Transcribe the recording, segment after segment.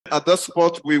at that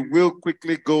spot, we will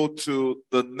quickly go to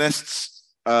the next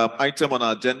item on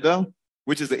our agenda,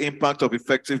 which is the impact of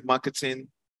effective marketing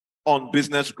on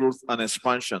business growth and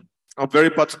expansion. I'm very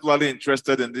particularly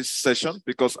interested in this session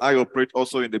because I operate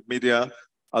also in the media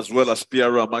as well as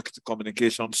PR and marketing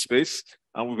communication space.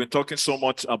 And we've been talking so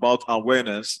much about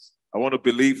awareness. I want to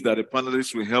believe that the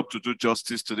panelists will help to do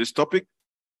justice to this topic.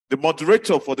 The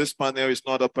moderator for this panel is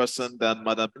no other person than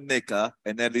Madam Nneka,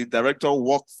 Eneli, Director of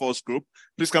Workforce Group.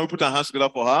 Please can we put our hands together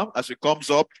for her as she comes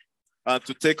up and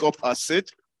to take up her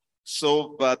seat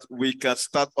so that we can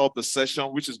start up the session,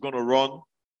 which is going to run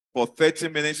for 30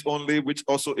 minutes only, which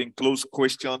also includes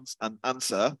questions and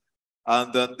answer.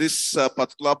 And then this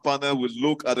particular panel will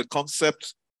look at the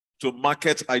concept to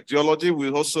market ideology.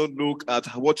 We'll also look at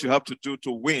what you have to do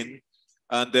to win,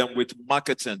 and then with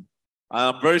marketing.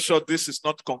 I'm very sure this is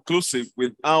not conclusive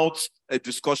without a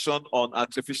discussion on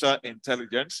artificial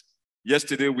intelligence.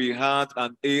 Yesterday, we had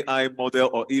an AI model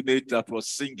or image that was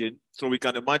singing. So we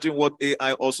can imagine what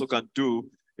AI also can do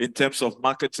in terms of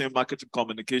marketing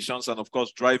communications, and of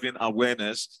course, driving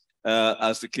awareness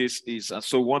as the case is. And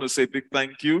so we want to say a big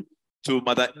thank you to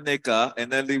Madam Nneka,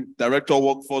 Eneli, Director of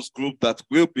Workforce Group, that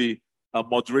will be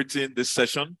moderating this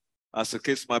session. As the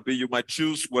case might be, you might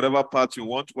choose whatever part you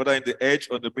want, whether in the edge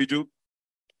or the middle.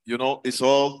 You know, it's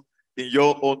all in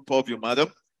your own purview, madam.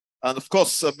 And of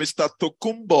course, Mr.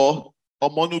 Tokumbo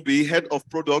Omonubi, Head of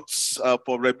Products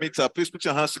for Remita. Please put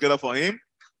your hands together for him.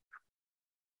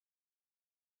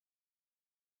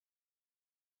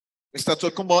 Mr.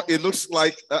 Tokumbo, it looks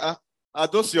like, are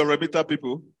those your Remita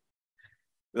people?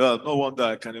 Yeah, no wonder,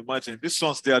 I can imagine. These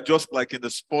ones, they are just like in the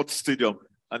sports stadium,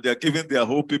 and they're giving their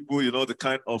whole people, you know, the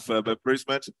kind of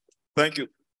appraisement. Thank you.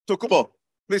 Tokumbo,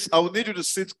 please, I will need you to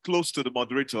sit close to the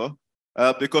moderator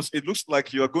because it looks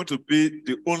like you are going to be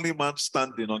the only man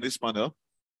standing on this panel.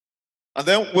 And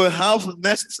then we'll have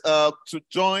next to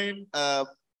join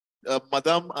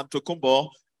Madam and Tokumbo,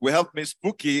 we have Ms.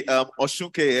 Buki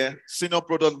Oshunke, Senior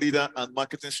Product Leader and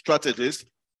Marketing Strategist,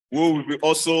 who will be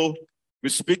also be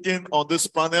speaking on this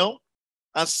panel.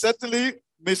 And certainly,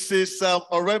 Mrs.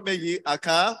 Oremeyi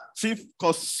Aka, Chief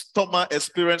Customer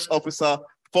Experience Officer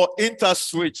for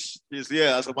InterSwitch, is here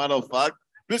as a matter of fact.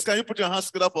 Please, can you put your hands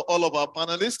together for all of our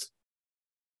panelists?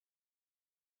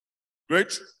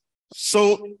 Great.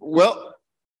 So, well,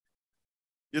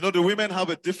 you know, the women have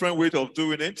a different way of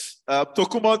doing it.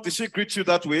 Tokuma, did she greet you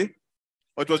that way?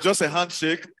 Or it was just a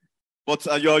handshake? But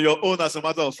you're your own as a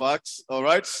matter of fact. All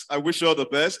right. I wish you all the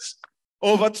best.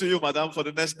 Over to you, madam, for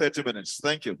the next 30 minutes.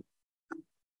 Thank you.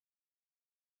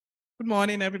 Good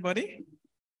morning, everybody.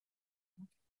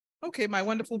 Okay, my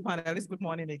wonderful panelists, good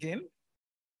morning again.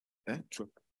 Yeah, true.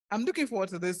 I'm looking forward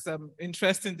to this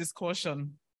interesting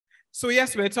discussion. So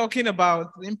yes, we're talking about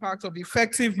the impact of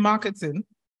effective marketing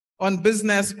on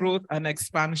business growth and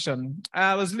expansion.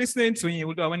 I was listening to him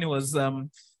when he was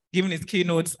giving his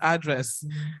keynote address,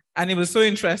 and it was so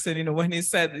interesting, you know, when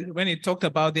he talked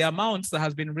about the amounts that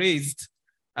has been raised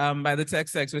by the tech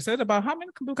sector. We said about how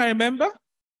many people can remember?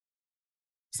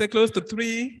 Say close to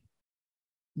 $3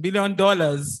 billion,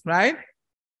 right?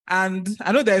 And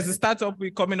I know there's a startup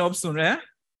week coming up soon, right?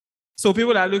 So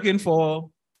people are looking for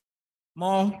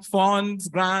more funds,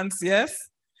 grants, yes?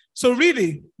 So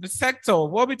really, the sector,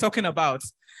 what are we talking about?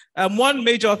 One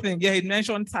major thing, yeah, he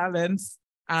mentioned talents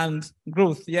and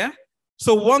growth, yeah?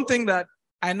 So one thing that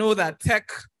I know that tech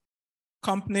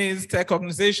companies, tech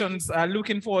organizations are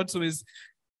looking forward to is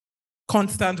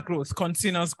constant growth,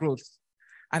 continuous growth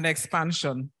and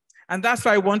expansion. And that's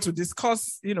why I want to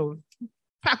discuss, you know,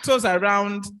 factors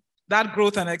around that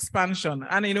growth and expansion.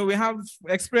 And, you know, we have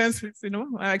experienced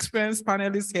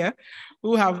panelists here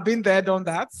who have been there, done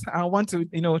that. I want to,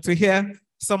 you know, to hear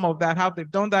some of that, how they've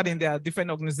done that in their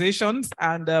different organizations.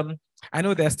 And I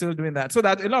know they're still doing that, so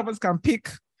that a lot of us can pick,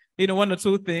 you know, one or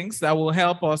two things that will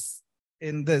help us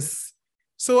in this.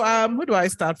 So who do I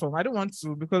start from? I don't want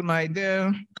to, because my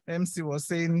dear MC was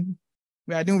saying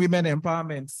we are doing women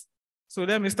empowerment. So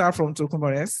let me start from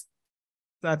Tokumbo, yes?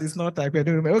 That is not like we're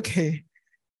doing women. Okay.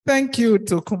 Thank you,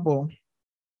 Tokumbo.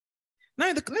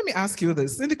 Now, let me ask you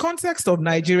this. In the context of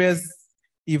Nigeria's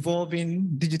evolving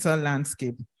digital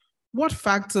landscape, what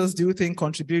factors do you think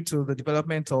contribute to the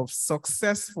development of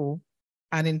successful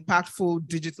and impactful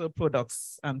digital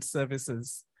products and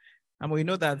services? And we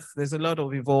know that there's a lot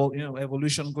of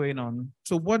evolution going on.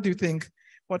 So what do you think,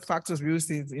 what factors do you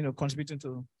see, you know, contributing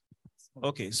to?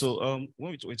 Okay, so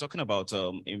when we're talking about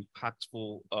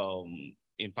impactful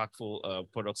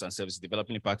products and services,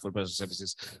 developing impactful products and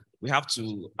services, we have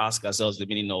to ask ourselves the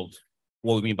meaning of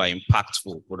what we mean by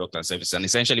impactful product and services. And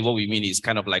essentially what we mean is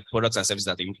kind of like products and services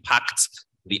that impact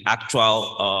the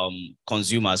actual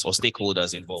consumers or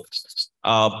stakeholders involved.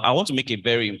 I want to make a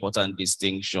very important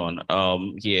distinction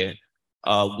here.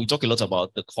 We talk a lot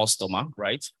about the customer,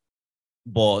 right?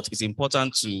 But it's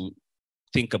important to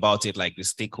think about it like the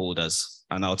stakeholders,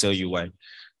 and I'll tell you why.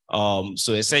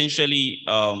 So essentially,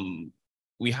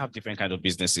 we have different kind of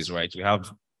businesses, right? We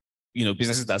have,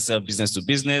 businesses that sell business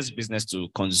to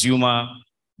consumer,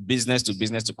 business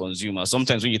to consumer.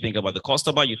 Sometimes when you think about the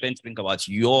customer, you tend to think about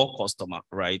your customer,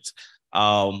 right?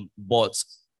 But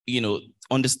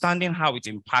understanding how it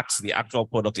impacts the actual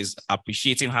product is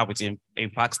appreciating how it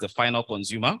impacts the final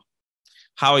consumer,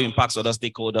 how it impacts other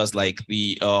stakeholders like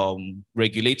the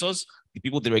regulators, the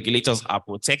people the regulators are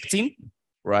protecting,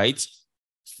 right?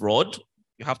 Fraud,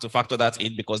 you have to factor that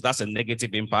in because that's a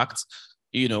negative impact.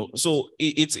 So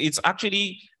it's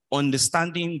actually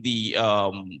understanding the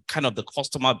kind of the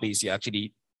customer base here,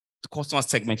 actually the customer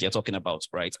segment you're talking about,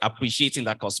 right? Appreciating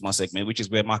that customer segment, which is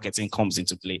where marketing comes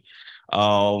into play.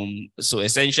 So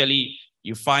essentially,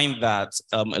 you find that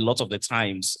a lot of the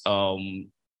times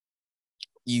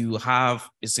you have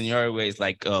a scenario where it's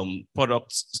like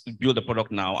products, build a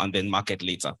product now and then market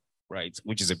later, right?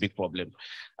 Which is a big problem.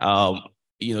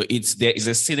 There is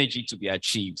a synergy to be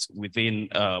achieved within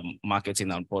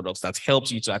marketing and products that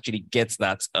helps you to actually get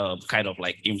that kind of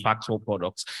like impactful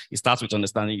products. It starts with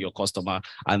understanding your customer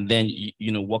and then,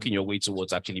 working your way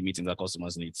towards actually meeting the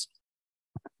customer's needs.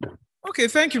 Okay,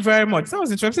 thank you very much. That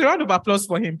was interesting. A round of applause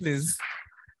for him, please.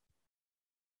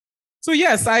 So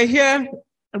yes, I hear,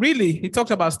 really, he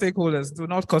talked about stakeholders,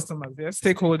 not customers,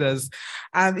 stakeholders.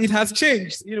 And it has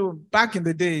changed. Back in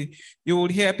the day, you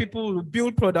would hear people will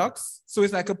build products. So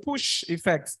it's like a push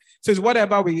effect. So it's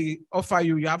whatever we offer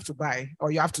you, you have to buy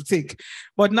or you have to take.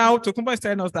 But now Tokunbo is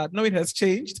telling us that, no, it has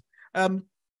changed.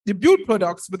 You build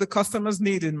products with the customer's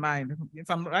need in mind, if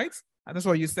I'm right. And that's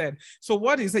what you said. So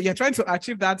what is it? You're trying to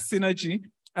achieve that synergy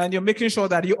and you're making sure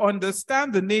that you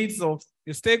understand the needs of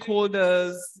your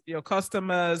stakeholders, your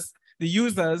customers, the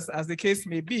users, as the case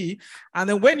may be. And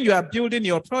then when you are building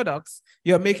your products,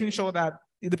 you're making sure that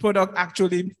the product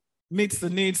actually meets the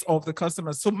needs of the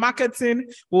customers. So marketing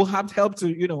will help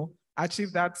to,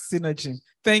 achieve that synergy.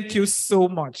 Thank you so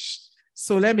much.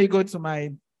 So let me go to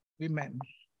my women.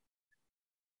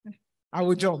 I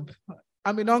will jump.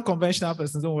 I'm a non-conventional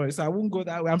person, don't worry. So I won't go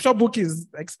that way. I'm sure Book is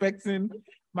expecting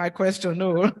my question.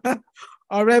 No.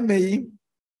 Oreme,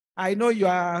 I know you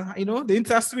are, the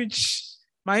interswitch.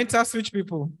 My interswitch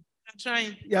people. I'm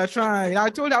trying. You're trying. I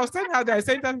was telling her that I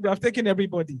said that we have taken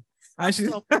everybody. And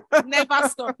she's never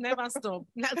stop, never stop.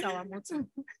 That's our motto.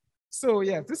 So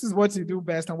yeah, this is what you do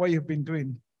best and what you've been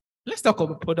doing. Let's talk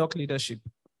about product leadership.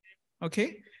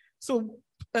 Okay. So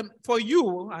for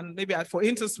you and maybe for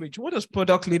interswitch, what does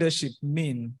product leadership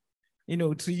mean?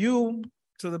 To you,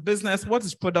 to the business, what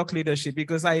is product leadership?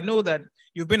 Because I know that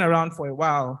you've been around for a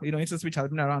while, interswitch has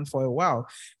been around for a while.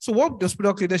 So what does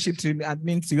product leadership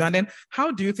mean to you? And then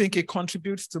how do you think it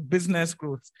contributes to business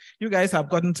growth? You guys have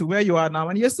gotten to where you are now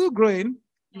and you're still growing.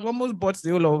 You almost bought the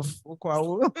whole of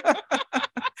Okwawo.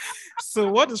 So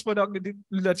what does product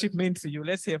leadership mean to you?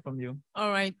 Let's hear from you. All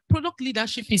right. Product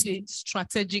leadership is a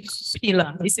strategic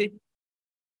pillar.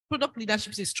 Product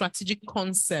leadership is a strategic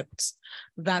concept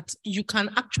that you can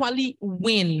actually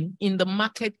win in the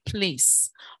marketplace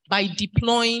by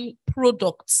deploying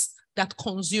products that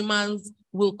consumers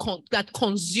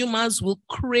will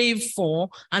crave for,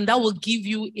 and that will give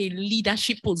you a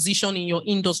leadership position in your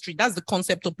industry. That's the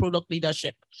concept of product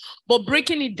leadership. But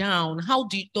breaking it down, how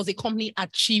does a company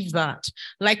achieve that?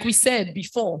 Like we said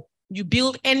before, you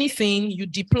build anything, you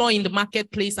deploy in the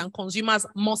marketplace, and consumers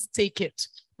must take it.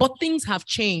 But things have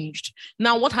changed.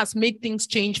 Now, what has made things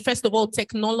change? First of all,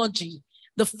 technology.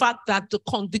 The fact that the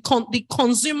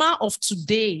consumer of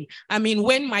today,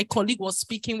 when my colleague was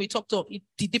speaking, we talked of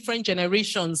the different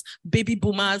generations, baby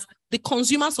boomers. The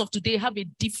consumers of today have a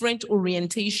different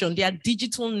orientation. They are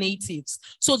digital natives.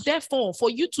 So therefore,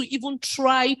 for you to even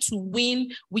try to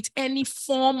win with any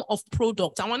form of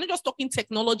product, and we're not just talking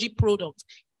technology product,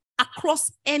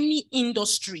 across any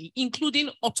industry, including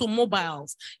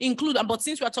automobiles, but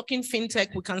since we are talking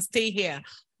fintech, we can stay here.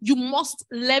 You must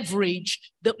leverage,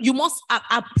 you must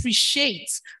appreciate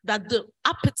that the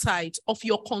appetite of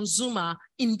your consumer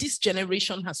in this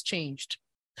generation has changed.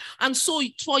 And so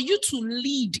for you to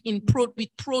lead with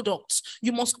products,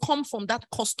 you must come from that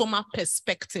customer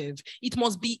perspective. It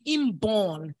must be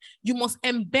inborn. You must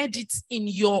embed it in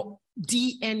your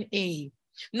DNA.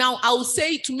 Now, I will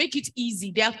say, to make it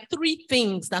easy, there are three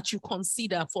things that you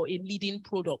consider for a leading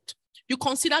product. You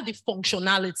consider the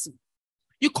functionality,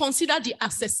 you consider the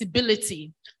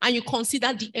accessibility, and you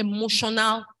consider the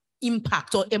emotional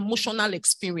impact or emotional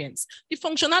experience. The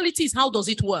functionality is how does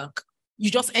it work? You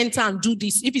just enter and do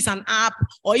this. If it's an app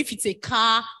or if it's a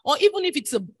car or even if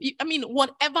it's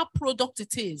whatever product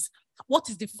it is, what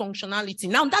is the functionality?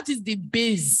 Now that is the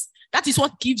base. That is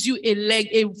what gives you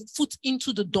a foot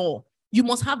into the door. You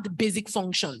must have the basic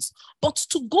functions. But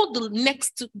to go the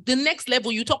next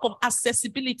level, you talk of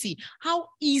accessibility. How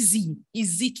easy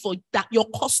is it for your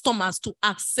customers to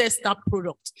access that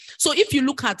product? So if you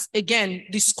look at, again,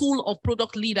 the school of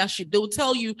product leadership, they will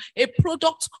tell you a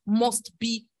product must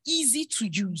be easy to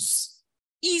use,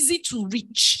 easy to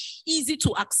reach, easy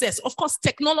to access. Of course,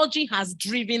 technology has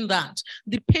driven that.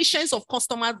 The patience of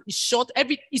customers is short.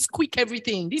 It's quick,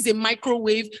 everything. This is a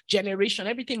microwave generation.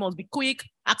 Everything must be quick.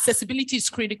 Accessibility is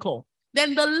critical.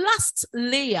 Then the last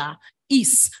layer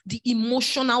is the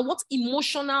emotional. What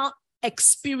emotional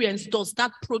experience does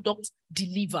that product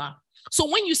deliver? So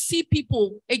when you see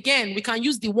people, again, we can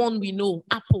use the one we know,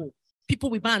 Apple.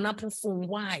 People will buy an Apple phone.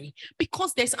 Why?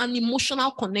 Because there's an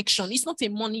emotional connection. It's not a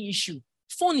money issue.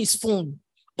 Phone is phone.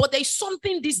 But there's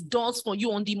something this does for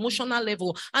you on the emotional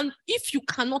level. And if you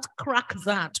cannot crack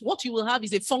that, what you will have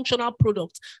is a functional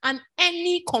product. And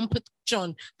any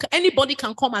competition, anybody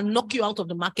can come and knock you out of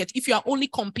the market if you are only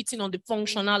competing on the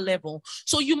functional level.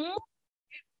 So you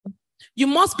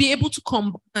must be able to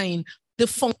combine the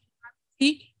functionality,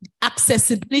 the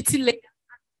accessibility layer,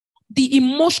 the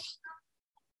emotional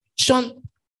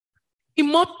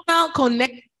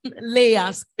connection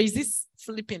layers. Is this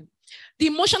flipping? The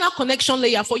emotional connection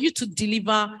layer for you to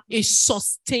deliver a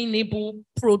sustainable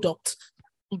product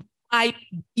by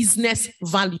business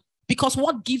value. Because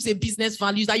what gives a business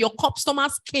value is that your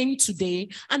customers came today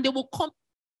and they will come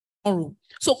tomorrow.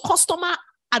 So customer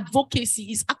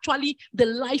advocacy is actually the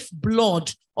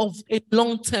lifeblood of a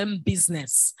long-term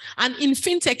business. And in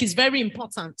fintech is very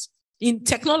important. In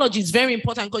technology is very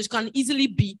important because you can easily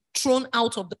be thrown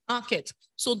out of the market.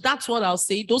 So that's what I'll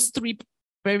say. Those three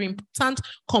very important,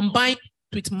 combined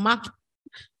with market,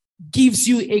 gives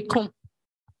you a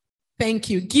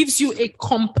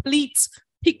complete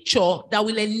picture that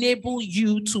will enable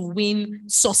you to win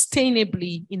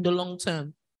sustainably in the long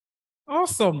term.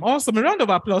 Awesome. A round of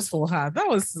applause for her. That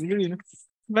was really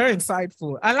very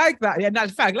insightful. I like that. Yeah, in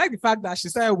fact, I like the fact that she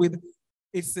started with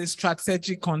it's a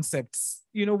strategic concept.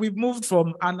 You know, we've moved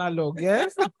from analog,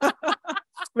 yes?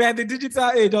 We're in the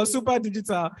digital age or super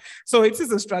digital. So it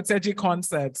is a strategic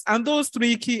concept. And those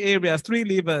three key areas, three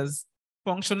levers,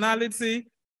 functionality,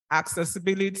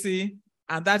 accessibility,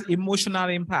 and that emotional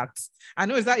impact. I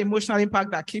know it's that emotional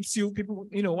impact that keeps people,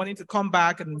 wanting to come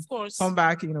back and of course come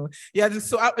back, Yeah,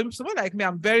 so someone like me,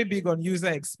 I'm very big on user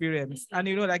experience. And,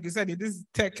 like you said, in this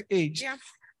tech age,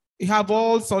 you have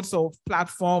all sorts of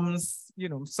platforms,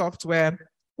 software.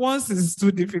 Once it's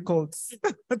too difficult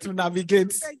to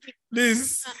navigate,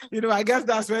 please, I guess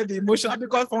that's where the emotional,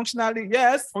 because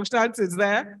functionality is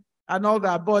there and all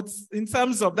that. But in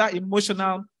terms of that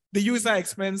emotional, the user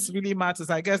experience really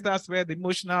matters. I guess that's where the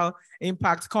emotional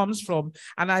impact comes from.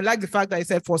 And I like the fact that I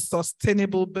said for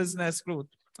sustainable business growth.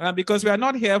 Because we are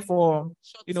not here for,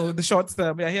 the short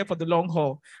term. We are here for the long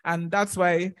haul. And that's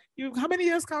why how many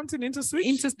years counting into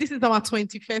Switch? This is our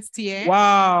 21st year.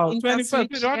 Wow.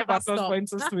 21st. Round of applause for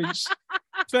into Switch.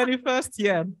 21st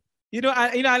year.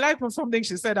 I like something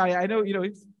she said. I know,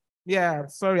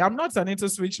 sorry, I'm not an into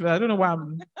Switch, but I don't know why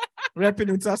I'm repping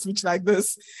into Switch like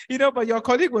this. But your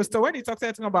colleague was, when he talked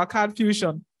about card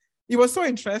fusion, it was so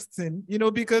interesting,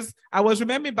 because I was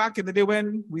remembering back in the day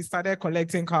when we started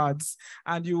collecting cards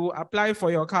and you apply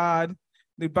for your card,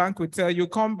 the bank would tell you,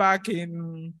 come back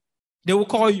they will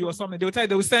call you or something.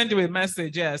 They will send you a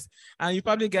message, yes. And you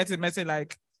probably get a message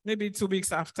like maybe 2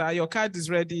 weeks after, your card is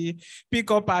ready, pick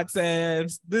up at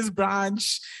this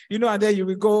branch, and then you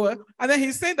will go. And then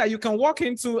he said that you can walk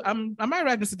into, am I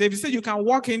right, Mr. Davis? He said you can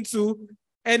walk into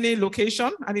any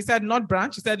location. And he said not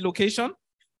branch, he said location.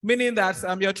 Meaning that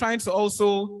you're trying to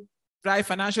also drive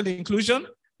financial inclusion.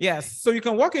 Yes. So you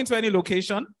can walk into any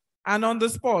location and on the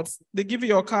spot, they give you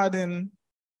your card and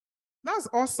that's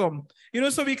awesome.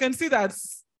 So we can see that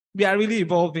we are really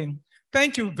evolving.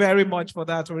 Thank you very much for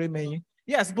that, Orime.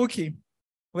 Yes, Buki,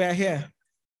 we're here.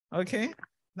 Okay.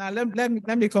 Now let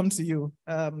me come to you.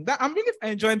 I'm really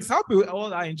enjoying this. I hope you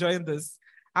all are enjoying this.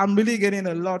 I'm really getting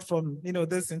a lot from,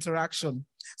 this interaction.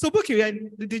 So, Buki,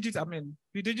 the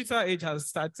digital age has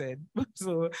started.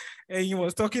 So, and you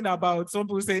was talking about some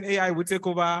people saying AI will take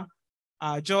over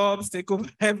our jobs, take over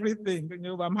everything.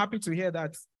 I'm happy to hear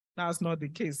that that's not the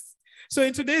case. So,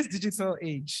 in today's digital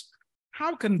age,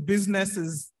 how can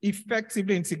businesses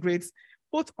effectively integrate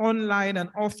both online and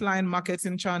offline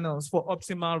marketing channels for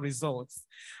optimal results.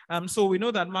 So we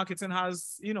know that marketing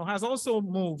has also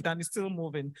moved and is still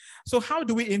moving. So how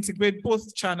do we integrate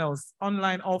both channels,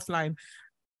 online, offline?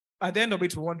 At the end of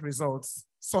it, we want results,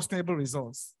 sustainable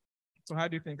results. So how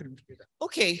do you think it would be that?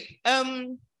 Okay.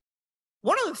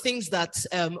 One of the things that,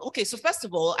 so first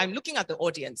of all, I'm looking at the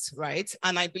audience, right?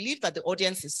 And I believe that the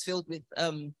audience is filled with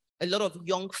a lot of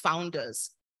young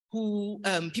founders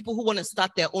people who want to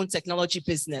start their own technology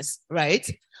business, right?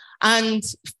 And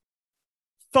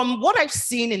from what I've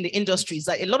seen in the industry is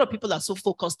that a lot of people are so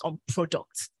focused on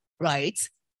product, right?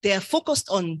 They're focused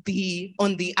on the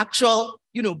actual,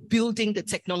 building the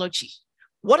technology.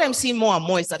 What I'm seeing more and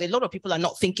more is that a lot of people are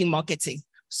not thinking marketing.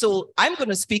 So I'm going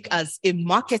to speak as a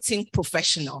marketing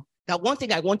professional. That one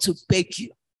thing I want to beg you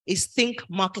is think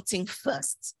marketing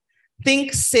first.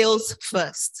 Think sales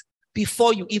first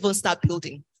before you even start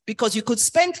building. Because you could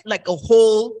spend like a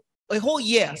whole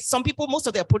year. Some people, most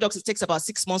of their products, it takes about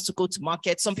 6 months to go to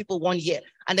market. Some people 1 year.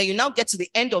 And then you now get to the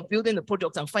end of building the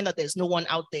product and find that there's no one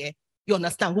out there, you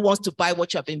understand, who wants to buy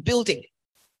what you have been building.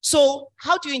 So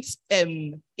how do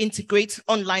you integrate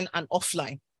online and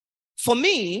offline? For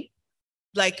me,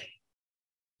 like,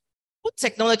 put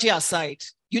technology aside,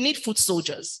 you need foot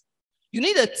soldiers. You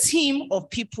need a team of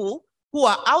people who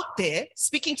are out there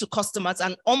speaking to customers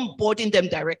and onboarding them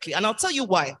directly. And I'll tell you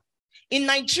why. In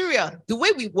Nigeria, the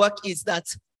way we work is that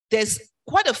there's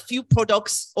quite a few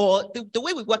products, or the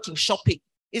way we work in shopping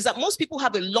is that most people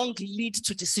have a long lead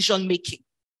to decision making.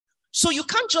 So you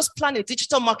can't just plan a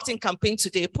digital marketing campaign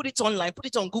today, put it online, put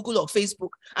it on Google or Facebook,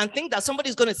 and think that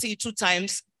somebody's going to see it 2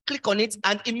 times, click on it,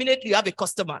 and immediately you have a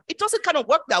customer. It doesn't kind of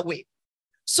work that way.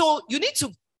 So you need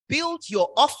to build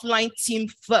your offline team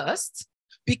first,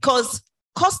 because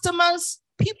customers,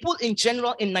 people in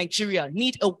general in Nigeria,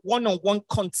 need a one-on-one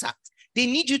contact. They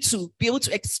need you to be able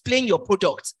to explain your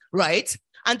product, right?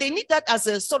 And they need that as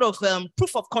a sort of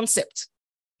proof of concept.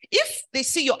 If they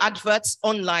see your adverts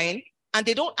online and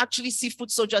they don't actually see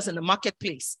foot soldiers in the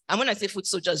marketplace, and when I say foot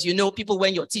soldiers, people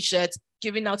wearing your t-shirts,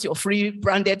 giving out your free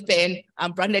branded pen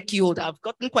and branded key holder. I've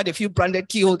gotten quite a few branded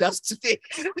key holders today,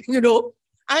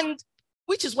 and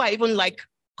which is why I even like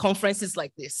conferences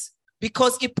like this,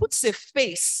 because it puts a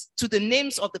face to the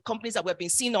names of the companies that we've been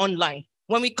seeing online.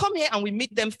 When we come here and we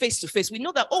meet them face to face, we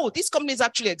know that, oh, these companies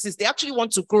actually exist. They actually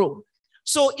want to grow.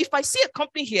 So if I see a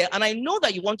company here and I know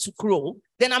that you want to grow,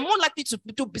 then I'm more likely to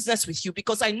do business with you,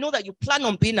 because I know that you plan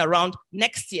on being around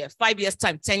next year, 5 years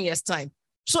time, 10 years time.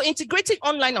 So integrating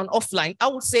online and offline, I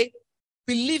would say,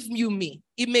 believe you me,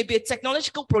 it may be a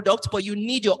technological product, but you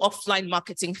need your offline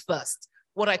marketing first.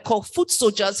 What I call foot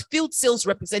soldiers, field sales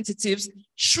representatives,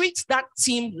 treat that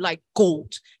team like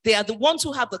gold. They are the ones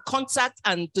who have the contact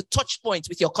and the touch point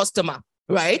with your customer,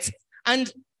 right?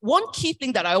 And one key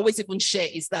thing that I always even share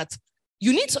is that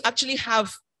you need to actually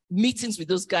have meetings with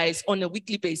those guys on a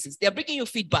weekly basis. They're bringing you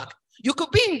feedback. You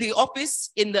could be in the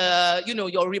office, in the,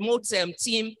 your remote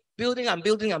team, building and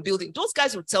building and building. Those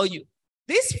guys will tell you,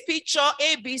 this feature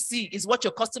ABC is what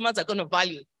your customers are going to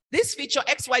value. This feature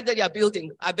XY that you're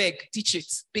building, I beg, teach it,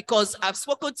 because I've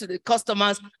spoken to the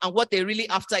customers and what they're really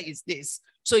after is this.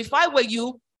 So if I were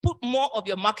you, put more of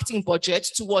your marketing budget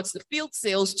towards the field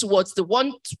sales, towards the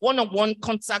one-on-one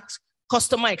contact,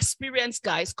 customer experience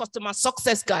guys, customer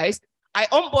success guys. I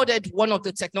onboarded one of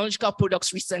the technological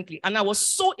products recently, and I was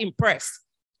so impressed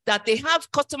that they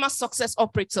have customer success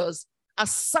operators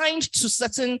assigned to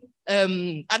certain,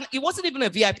 and it wasn't even a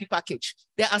VIP package.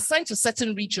 They're assigned to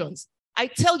certain regions. I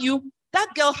tell you, that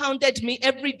girl hounded me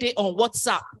every day on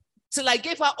WhatsApp till I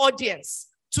gave her audience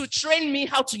to train me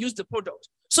how to use the product.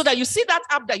 So that you see that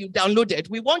app that you downloaded,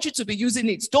 we want you to be using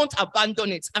it. Don't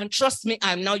abandon it. And trust me,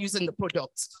 I'm now using the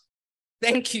product.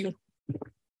 Thank you.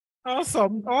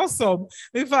 Awesome, awesome.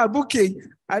 In fact, booking,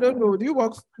 I don't know, do you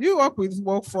work with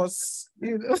workforce?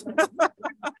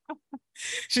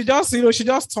 She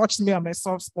just touched me on my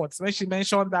soft spots when she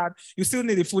mentioned that you still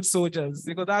need the food soldiers,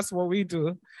 because that's what we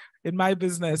do in my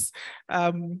business.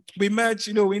 We merge,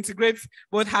 we integrate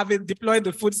both having deployed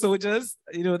the food soldiers,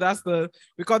 we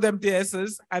call them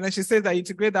DSs. And then she says that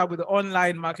integrate that with the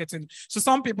online marketing. So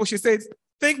some people, she says,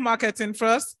 think marketing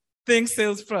first, think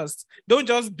sales first. Don't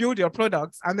just build your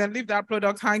product and then leave that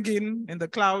product hanging in the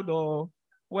cloud or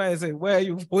where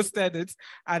you've hosted it,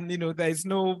 and there is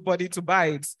nobody to buy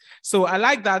it. So I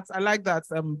like that,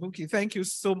 Buki. Thank you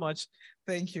so much.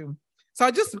 Thank you.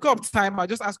 So just because of time, I'll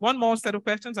just ask one more set of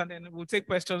questions and then we'll take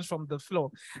questions from the floor.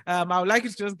 I would like you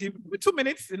to just give 2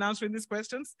 minutes in answering these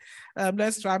questions.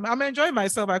 Let's try. I'm enjoying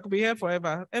myself. I could be here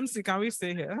forever. MC, can we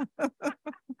stay here?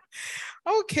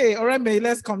 Okay, Oreme,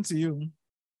 let's come to you.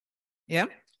 Yeah.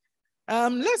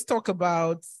 Let's talk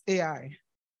about AI.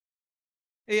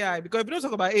 AI, because if we don't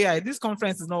talk about AI, this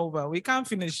conference is not over. We can't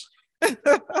finish.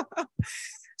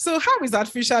 So how is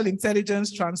artificial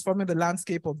intelligence transforming the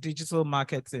landscape of digital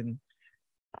marketing?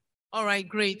 All right,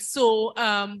 great. So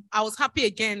I was happy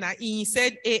again that he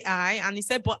said AI, and he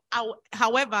said, but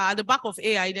however, at the back of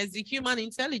AI, there's the human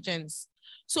intelligence.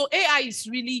 So AI is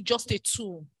really just a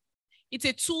tool. It's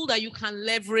a tool that you can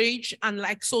leverage, and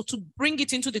so to bring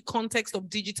it into the context of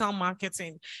digital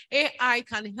marketing, AI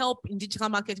can help in digital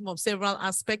marketing of several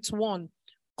aspects. One,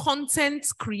 content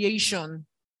creation,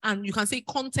 and you can say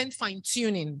content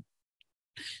fine-tuning.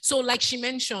 So like she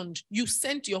mentioned, you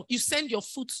send your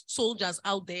foot soldiers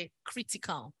out there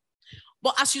critical.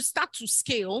 But as you start to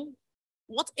scale,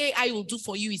 what AI will do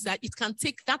for you is that it can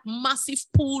take that massive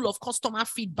pool of customer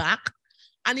feedback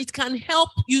and it can help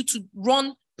you to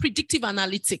run predictive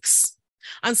analytics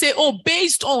and say, oh,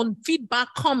 based on feedback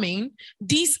coming,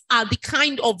 these are the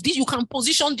kind of, you can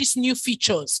position these new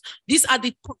features. These are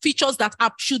the features that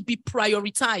should be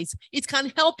prioritized. It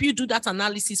can help you do that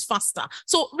analysis faster.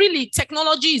 So really,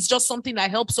 technology is just something that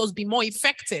helps us be more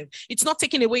effective. It's not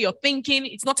taking away your thinking.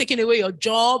 It's not taking away your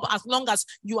job, as long as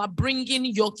you are bringing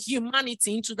your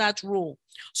humanity into that role.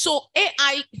 So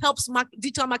AI helps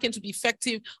digital marketing to be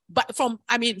effective. But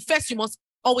first you must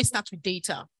always start with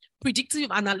data. Predictive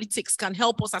analytics can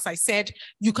help us. As I said,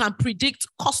 you can predict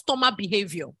customer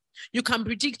behavior. You can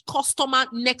predict customer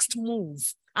next move.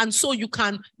 And so you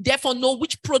can therefore know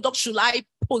which product should I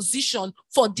position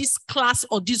for this class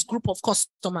or this group of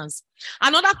customers.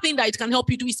 Another thing that it can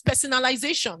help you do is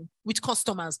personalization with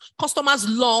customers. Customers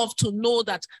love to know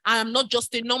that I am not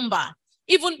just a number.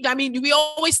 Even, we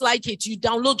always like it. You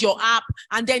download your app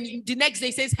and then the next day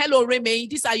it says, hello, Remy,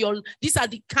 these are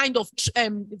the kind of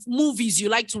movies you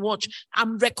like to watch.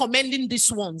 I'm recommending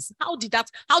these ones. How did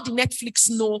Netflix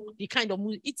know the kind of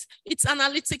movie? It's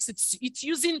analytics. It's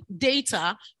using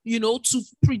data, to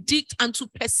predict and to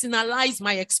personalize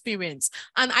my experience.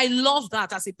 And I love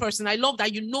that as a person. I love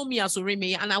that you know me as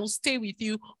Remy, and I will stay with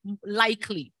you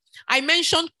likely. I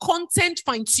mentioned content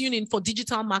fine-tuning for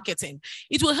digital marketing.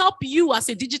 It will help you as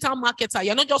a digital marketer.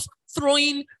 You're not just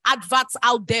throwing adverts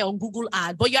out there on Google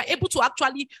Ads, but you're able to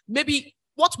actually maybe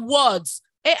what words.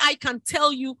 AI can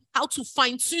tell you how to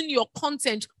fine-tune your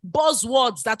content,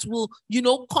 buzzwords that will,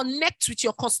 connect with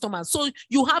your customers. So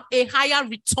you have a higher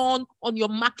return on your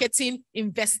marketing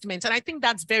investment. And I think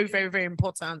that's very, very, very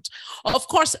important. Of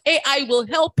course, AI will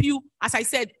help you, as I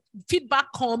said, feedback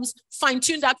comes,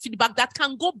 fine-tune that feedback that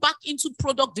can go back into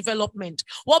product development.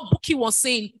 What Buki was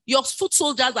saying, your foot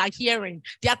soldiers are hearing,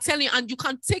 they are telling, and you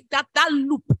can take that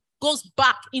loop goes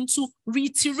back into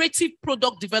reiterative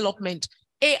product development.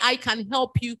 AI can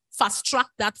help you fast track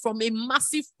that from a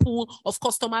massive pool of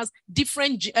customers,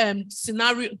 different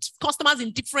scenarios, customers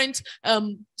in different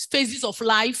phases of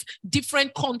life,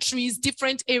 different countries,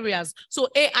 different areas. So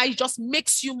AI just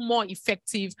makes you more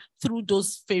effective through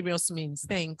those various means.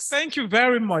 Thanks. Thank you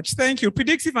very much. Thank you.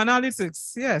 Predictive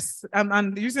analytics, yes.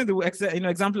 And using the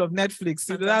example of Netflix,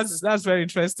 that's very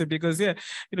interesting because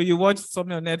you watch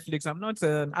something on Netflix. I'm not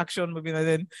an action movie,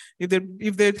 and then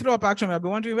if they throw up action, I'll be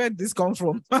wondering where did this come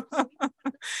from.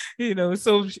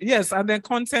 So yes, and then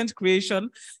content creation,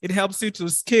 it helps you to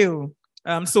scale.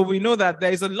 So we know that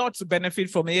there is a lot to benefit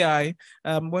from AI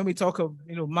when we talk of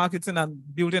marketing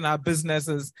and building our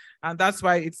businesses, and that's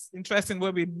why it's interesting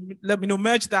when we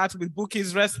merge that with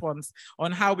Buki's response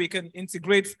on how we can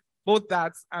integrate both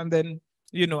that and then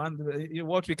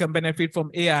what we can benefit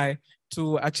from AI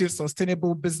to achieve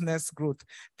sustainable business growth.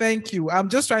 Thank you. I'm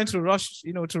just trying to rush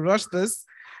this.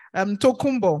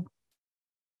 Tokumbo.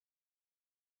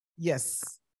 Yes.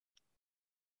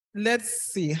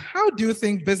 Let's see. How do you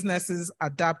think businesses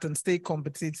adapt and stay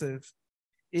competitive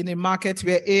in a market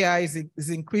where AI is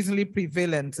increasingly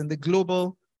prevalent in the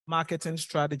global marketing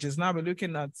strategies? Now we're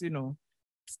looking at,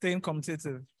 staying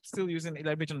competitive, still using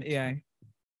leverage on AI.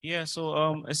 Yeah,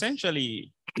 so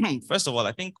essentially, first of all,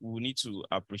 I think we need to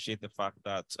appreciate the fact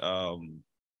that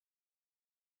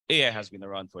AI has been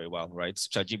around for a while, right?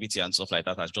 ChatGPT and stuff like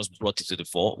that has just brought it to the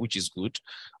fore, which is good.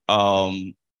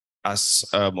 As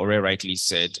Ore rightly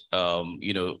said,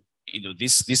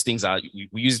 these things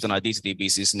we use it on a day-to-day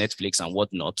basis, Netflix and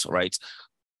whatnot, right?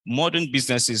 Modern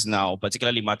businesses now,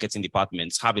 particularly marketing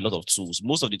departments, have a lot of tools.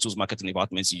 Most of the tools marketing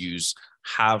departments use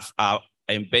are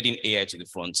embedding AI to the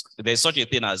front. There's such a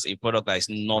thing as a product that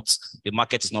the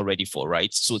market is not ready for,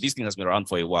 right? So this thing has been around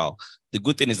for a while. The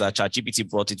good thing is that ChatGPT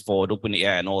brought it forward,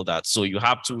 OpenAI and all that. So you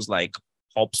have tools like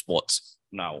HubSpot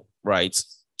now, right?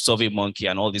 SurveyMonkey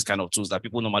and all these kind of tools that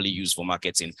people normally use for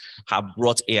marketing have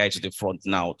brought AI to the front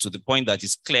now, to the point that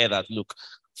it's clear that, look,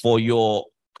 for your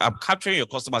I'm capturing your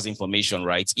customers' information,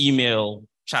 right? Email,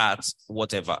 chat,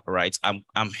 whatever, right?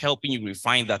 I'm helping you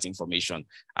refine that information.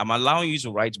 I'm allowing you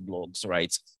to write blogs,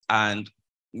 right? And,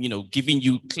 giving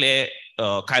you clear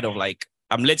kind of like,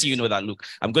 I'm letting you know that, look,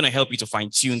 I'm going to help you to fine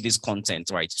tune this content,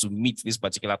 right? To meet this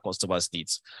particular customer's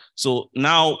needs. So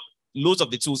now loads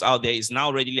of the tools out there is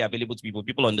now readily available to people.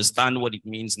 People understand what it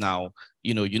means now.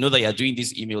 You know that you're doing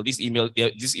this email. This email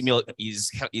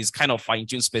is kind of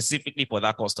fine-tuned specifically for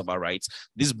that customer, right?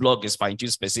 This blog is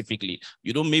fine-tuned specifically.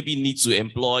 You don't maybe need to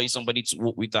employ somebody to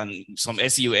work with some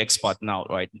SEO expert now,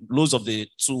 right? Loads of the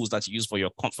tools that you use for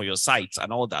your site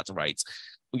and all that, right?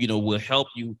 Will help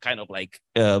you kind of like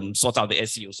sort out the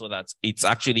SEO so that it's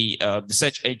actually the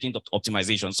search engine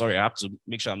optimization. Sorry, I have to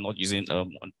make sure I'm not using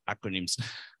acronyms.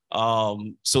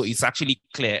 So it's actually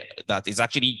clear that it's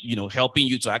actually, helping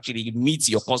you to actually meet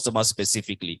your customers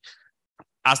specifically.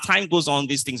 As time goes on,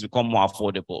 these things become more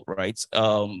affordable, right?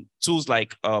 Tools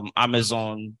like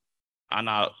Amazon and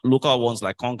our local ones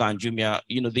like Konga and Jumia,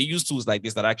 they use tools like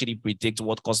this that actually predict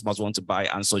what customers want to buy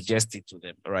and suggest it to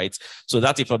them, right? So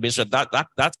that information,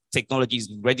 that technology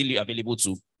is readily available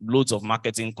to loads of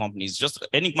marketing companies. Just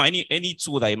any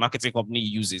tool that a marketing company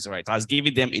uses, right, has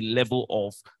given them a level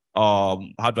of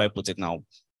how do I put it now?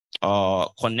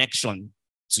 Connection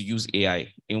to use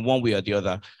AI in one way or the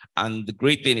other. And the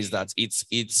great thing is that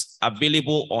it's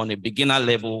available on a beginner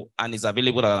level and it's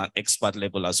available at an expert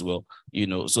level as well,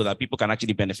 so that people can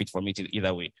actually benefit from it in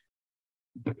either way.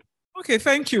 Okay,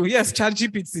 thank you. Yes,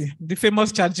 ChatGPT, the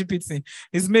famous ChatGPT,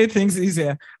 has made things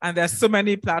easier. And there's so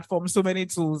many platforms, so many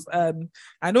tools.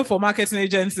 I know for marketing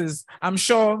agencies, I'm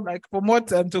sure, like from what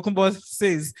Tokunbo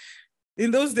says, in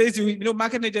those days,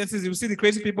 marketing agencies, you see the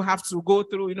creative people have to go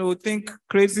through, think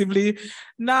creatively.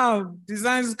 Now,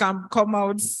 designs can come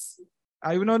out.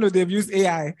 I don't know, they've used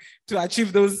AI to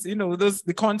achieve those,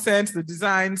 the content, the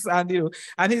designs,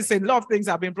 and he said a lot of things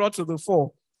have been brought to the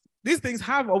fore. These things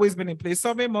have always been in place.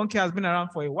 SurveyMonkey has been around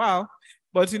for a while,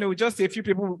 but, just a few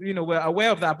people, were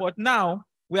aware of that. But now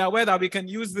we're aware that we can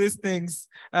use these things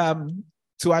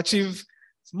to achieve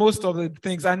most of the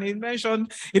things. And he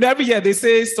mentioned, every year they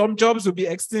say some jobs will be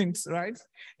extinct, right?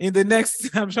 In the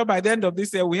next, I'm sure by the end of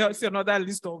this year, we'll see another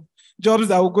list of jobs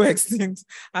that will go extinct.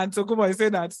 And Tokunbo is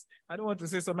saying that, I don't want to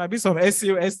say so, might be some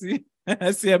SEO,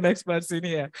 SEM experts in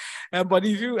here. But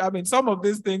some of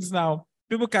these things now,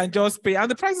 people can just pay,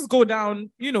 and the prices go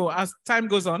down, as time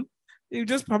goes on. You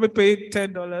just probably pay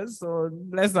 $10 or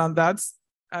less than that,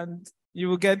 and you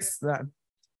will get that.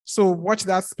 So watch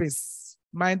that space,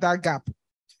 mind that gap.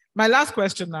 My last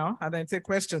question now, and then take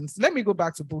questions. Let me go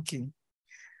back to Buki.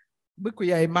 Buki,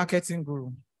 you're a marketing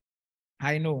guru.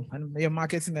 I know, and you're a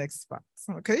marketing expert.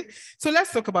 Okay, so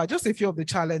let's talk about just a few of the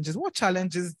challenges. What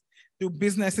challenges do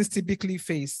businesses typically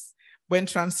face when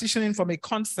transitioning from a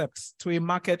concept to a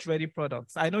market-ready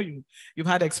product? I know you've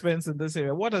had experience in this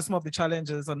area. What are some of the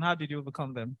challenges, and how did you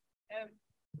overcome them?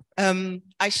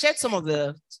 I shared some of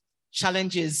the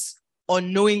challenges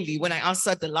unknowingly when I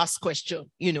answered the last question,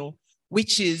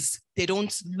 which is they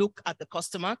don't look at the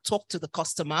customer, talk to the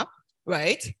customer,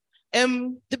 right?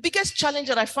 The biggest challenge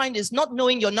that I find is not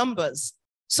knowing your numbers.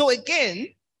 So again,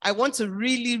 I want to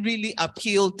really, really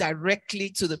appeal directly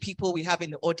to the people we have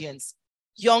in the audience,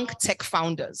 young tech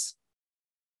founders,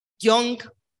 young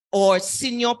or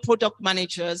senior product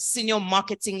managers, senior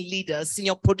marketing leaders,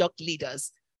 senior product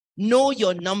leaders. Know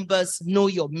your numbers, know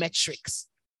your metrics.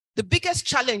 The biggest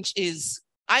challenge is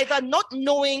either not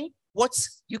knowing what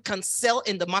you can sell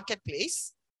in the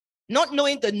marketplace, not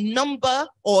knowing the number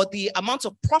or the amount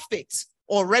of profit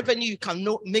or revenue you can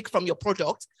make from your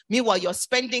product. Meanwhile, you're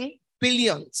spending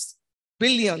billions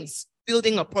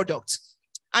building a product.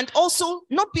 And also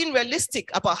not being realistic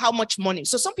about how much money.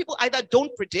 So some people either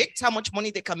don't predict how much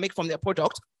money they can make from their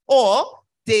product, or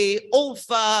they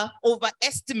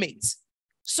overestimate.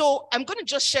 So I'm going to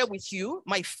just share with you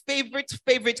my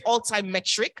favorite all-time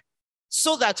metric,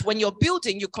 so that when you're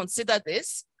building, you consider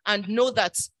this and know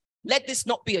that let this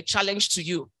not be a challenge to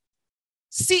you.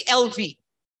 CLV.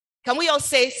 Can we all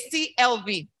say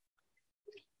CLV?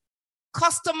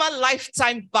 Customer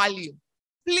lifetime value.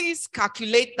 Please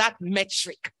calculate that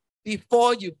metric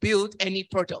before you build any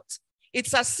product.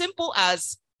 It's as simple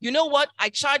as, you know what? I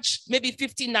charge maybe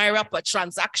 50 Naira per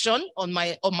transaction on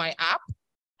my app.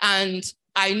 And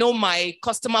I know my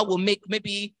customer will make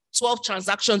maybe 12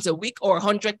 transactions a week or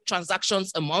 100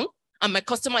 transactions a month, and my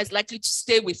customer is likely to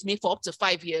stay with me for up to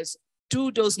 5 years. Do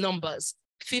those numbers,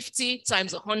 50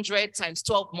 times 100 times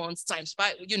 12 months times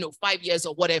 5 years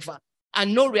or whatever,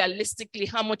 and know realistically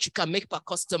how much you can make per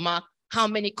customer, how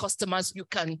many customers you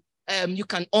can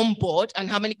onboard, and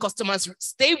how many customers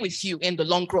stay with you in the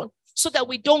long run. so that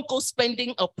we don't go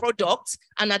spending a product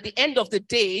and at the end of the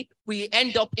day, we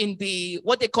end up in the,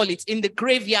 what they call it, in the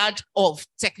graveyard of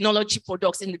technology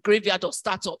products, in the graveyard of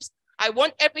startups. I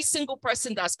want every single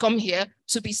person that's come here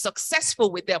to be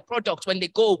successful with their product when they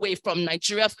go away from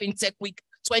Nigeria Fintech Week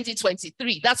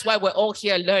 2023. That's why we're all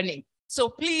here learning. So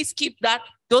please keep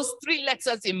those 3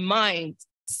 letters in mind.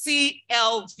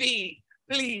 CLV,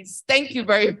 please. Thank you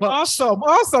very much. Awesome.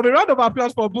 Awesome. A round of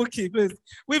applause for Bookie, please.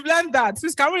 We've learned that.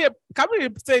 Please, can we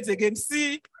say it again?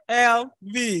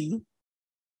 CLV.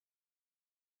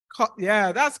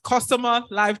 Yeah, that's customer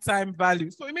lifetime value.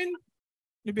 So, I mean,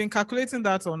 you've been calculating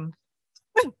that on.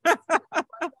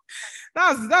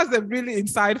 That's a really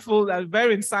insightful,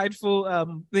 very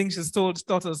insightful thing she's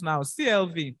taught us now.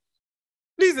 CLV.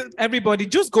 Please, everybody,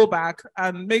 just go back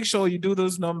and make sure you do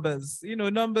those numbers. You know,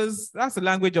 numbers, that's the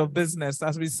language of business,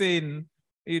 as we say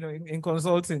in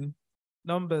consulting.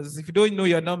 Numbers, if you don't know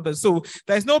your numbers. So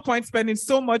there's no point spending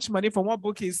so much money from what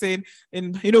Bookie is saying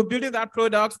in, building that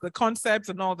product, the concepts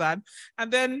and all that.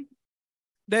 And then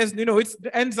there's, it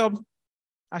ends up,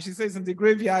 as she says, in the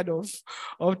graveyard of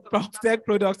tech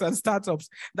products and startups.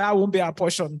 That won't be our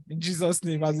portion in Jesus'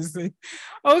 name, as you say.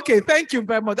 Okay, thank you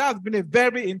very much. That has been a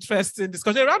very interesting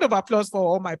discussion. A round of applause for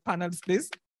all my panelists, please.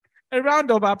 A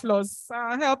round of applause.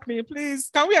 Help me, please.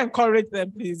 Can we encourage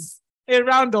them, please? A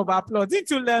round of applause. Did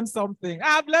you learn something?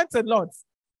 I've learned a lot.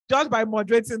 Just by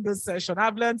moderating this session,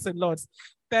 I've learned a lot.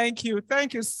 Thank you.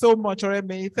 Thank you so much,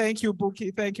 Oreme. Thank you,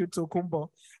 Bookie. Thank you, Tokumbo.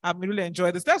 I've really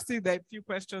enjoyed this. Let's see there are a few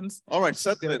questions. All right,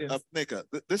 certainly, Nneka,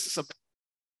 this is something.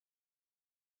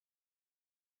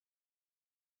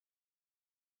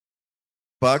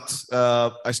 But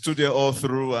I stood here all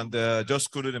through and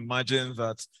just couldn't imagine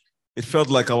that it felt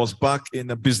like I was back in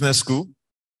a business school,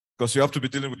 because you have to be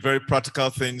dealing with very practical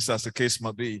things as the case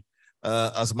might be.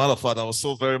 As a matter of fact, I was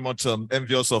so very much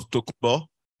envious of Tokumbo,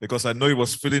 because I know he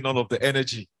was feeling all of the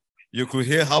energy. You could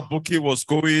hear how Bookie was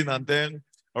going, and then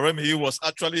Oremi was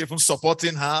actually even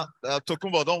supporting her.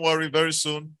 Tokumbo, don't worry, very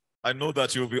soon, I know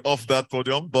that you'll be off that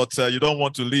podium, but you don't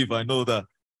want to leave, I know that.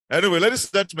 Anyway, ladies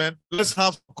and gentlemen, let's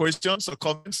have questions or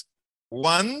comments.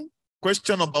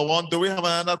 Question number 1, do we have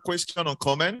another question or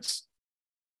comments?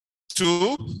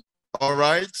 2, all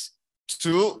right.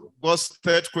 2, what's the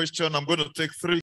 3rd question? I'm going to take 3